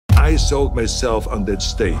I saw myself on that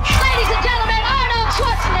stage. Ladies and gentlemen, Arnold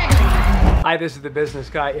Schwarzenegger! Hi, this is The Business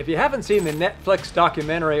Guy. If you haven't seen the Netflix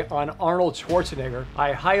documentary on Arnold Schwarzenegger,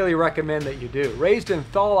 I highly recommend that you do. Raised in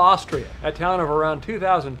Thal, Austria, a town of around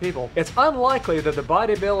 2,000 people, it's unlikely that the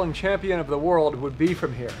bodybuilding champion of the world would be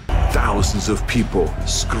from here. Thousands of people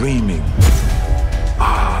screaming,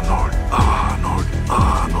 Arnold, Arnold,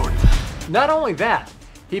 Arnold. Not only that,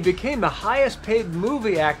 he became the highest paid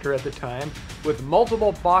movie actor at the time with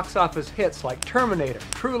multiple box office hits like Terminator,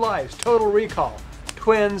 True Lies, Total Recall,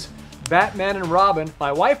 Twins, Batman and Robin.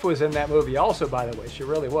 My wife was in that movie also, by the way, she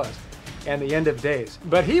really was. And The End of Days.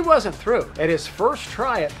 But he wasn't through. At his first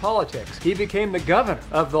try at politics, he became the governor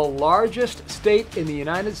of the largest state in the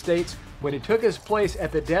United States when he took his place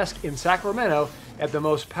at the desk in Sacramento at the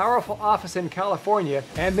most powerful office in California,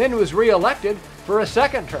 and then was re-elected for a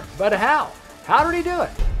second term. But how? How did he do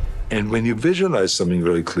it? And when you visualize something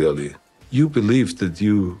very clearly, you believe that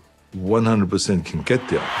you 100% can get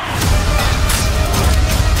there.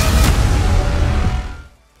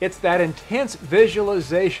 It's that intense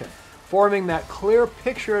visualization, forming that clear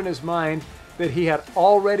picture in his mind that he had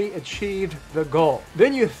already achieved the goal.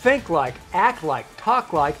 Then you think like, act like,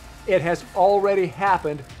 talk like it has already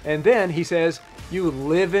happened, and then he says, you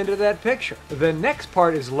live into that picture. The next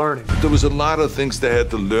part is learning. There was a lot of things they had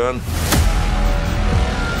to learn.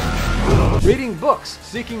 Reading books,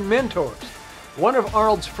 seeking mentors. One of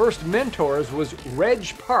Arnold's first mentors was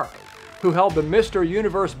Reg Park, who held the Mr.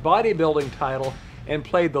 Universe bodybuilding title and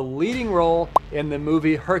played the leading role in the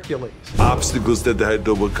movie Hercules. Obstacles that they had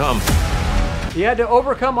to overcome. He had to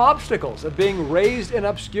overcome obstacles of being raised in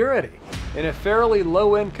obscurity in a fairly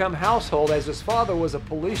low-income household, as his father was a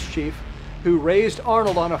police chief who raised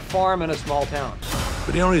Arnold on a farm in a small town.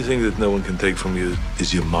 But the only thing that no one can take from you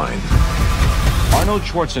is your mind. Arnold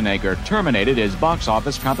Schwarzenegger terminated his box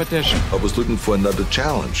office competition. I was looking for another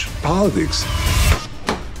challenge. Politics.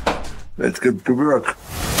 Let's get to work.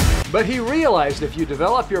 But he realized if you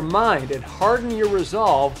develop your mind and harden your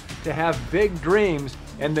resolve to have big dreams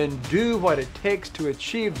and then do what it takes to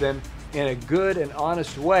achieve them in a good and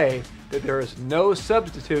honest way, that there is no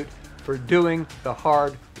substitute for doing the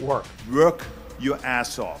hard work. Work your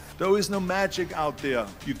ass off. There is no magic out there.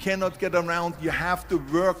 You cannot get around. You have to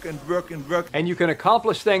work and work and work. And you can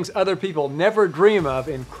accomplish things other people never dream of,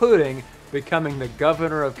 including becoming the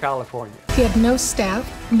governor of California. He had no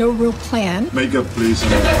staff, no real plan. Makeup, please.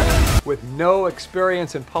 With no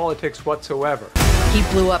experience in politics whatsoever. He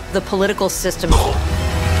blew up the political system.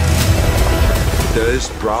 There is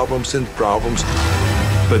problems and problems,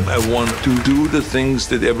 but I want to do the things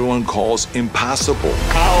that everyone calls impossible.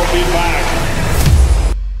 I'll be back.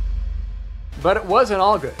 But it wasn't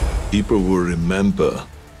all good. People will remember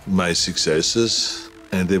my successes,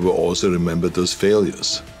 and they will also remember those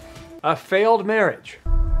failures. A failed marriage.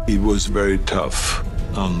 It was very tough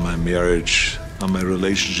on my marriage, on my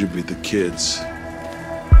relationship with the kids.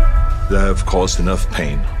 That have caused enough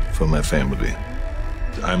pain for my family.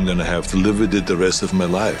 I'm gonna have to live with it the rest of my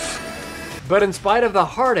life. But in spite of the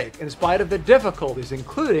heartache, in spite of the difficulties,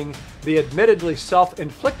 including the admittedly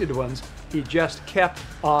self-inflicted ones, he just kept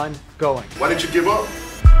on going. Why did you give up?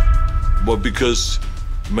 Well, because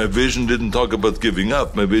my vision didn't talk about giving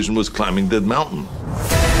up. My vision was climbing that mountain.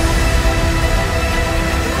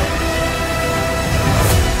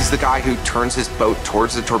 He's the guy who turns his boat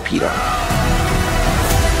towards the torpedo.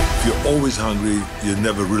 If you're always hungry, you're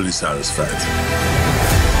never really satisfied.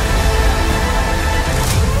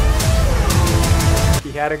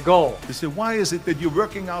 He had a goal. You say, why is it that you're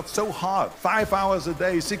working out so hard, 5 hours a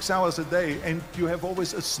day, 6 hours a day, and you have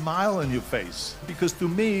always a smile on your face? Because to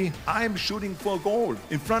me, I'm shooting for a goal.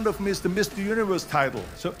 In front of me is the Mr. Universe title.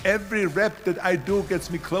 So every rep that I do gets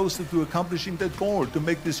me closer to accomplishing that goal, to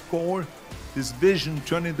make this goal, this vision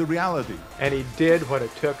turn into reality. And he did what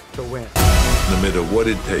it took to win. No matter what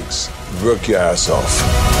it takes, work your ass off.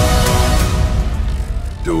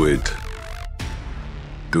 Do it.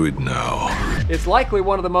 Do it now. It's likely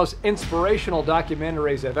one of the most inspirational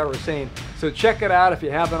documentaries I've ever seen. So check it out if you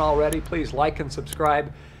haven't already. Please like and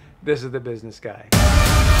subscribe. This is The Business Guy.